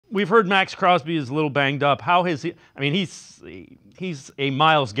We've heard Maxx Crosby is a little banged up. How has he? I mean, he's a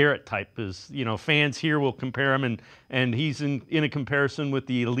Myles Garrett type. As you know, fans here will compare him, and he's in a comparison with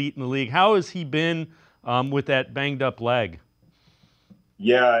the elite in the league. How has he been with that banged up leg?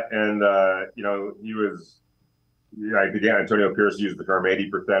 Yeah, and he was. Yeah, I think Antonio Pierce used the term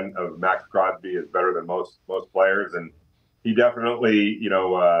 80% of Maxx Crosby is better than most players, and he definitely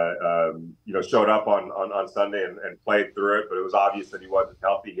showed up on Sunday and played through it. But it was obvious that he wasn't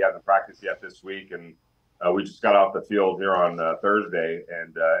healthy. He hasn't practiced yet this week, and we just got off the field here on Thursday,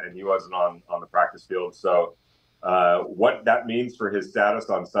 and he wasn't on the practice field. So what that means for his status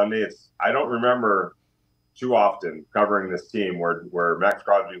on Sunday, I don't remember too often covering this team where Maxx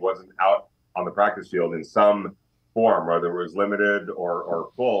Crosby wasn't out on the practice field in some form, whether it was limited or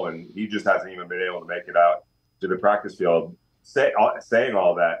full, and he just hasn't even been able to make it out to the practice field. Saying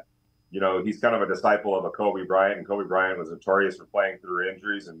all that, he's kind of a disciple of a Kobe Bryant, and Kobe Bryant was notorious for playing through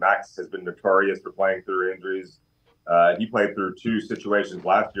injuries, and Max has been notorious for playing through injuries. He played through two situations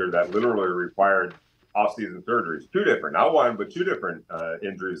last year that literally required off-season surgeries, two different, not one, but two different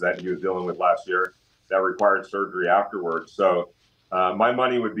injuries that he was dealing with last year that required surgery afterwards. So my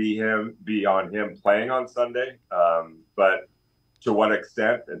money would be on him playing on Sunday, but to what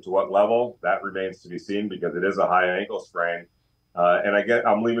extent and to what level, that remains to be seen because it is a high ankle sprain. And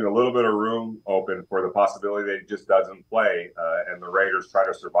I'm leaving a little bit of room open for the possibility that he just doesn't play, and the Raiders try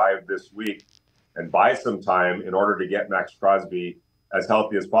to survive this week and buy some time in order to get Maxx Crosby as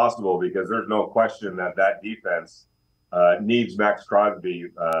healthy as possible, because there's no question that defense needs Maxx Crosby,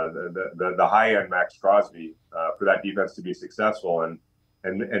 the high-end Maxx Crosby, for that defense to be successful.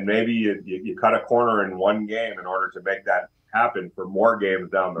 And maybe you cut a corner in one game in order to make that happen for more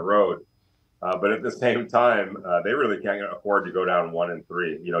games down the road. But at the same time, they really can't afford to go down 1-3.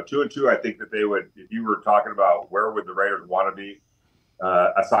 2-2, I think that they would, if you were talking about where would the Raiders want to be,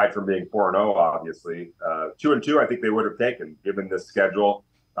 aside from being 4-0, obviously, 2-2, I think they would have taken, given this schedule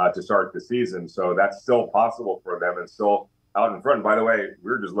to start the season. So that's still possible for them and still out in front. And by the way,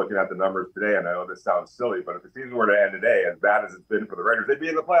 we were just looking at the numbers today, and I know this sounds silly, but if the season were to end today, as bad as it's been for the Raiders, they'd be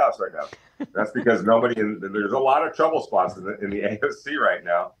in the playoffs right now. That's because there's a lot of trouble spots in the AFC right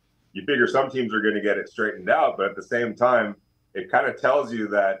now. You figure some teams are going to get it straightened out, but at the same time, it kind of tells you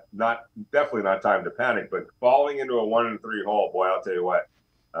that definitely not time to panic, but falling into a 1-3 hole, boy, I'll tell you what,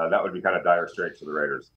 that would be kind of dire straits for the Raiders.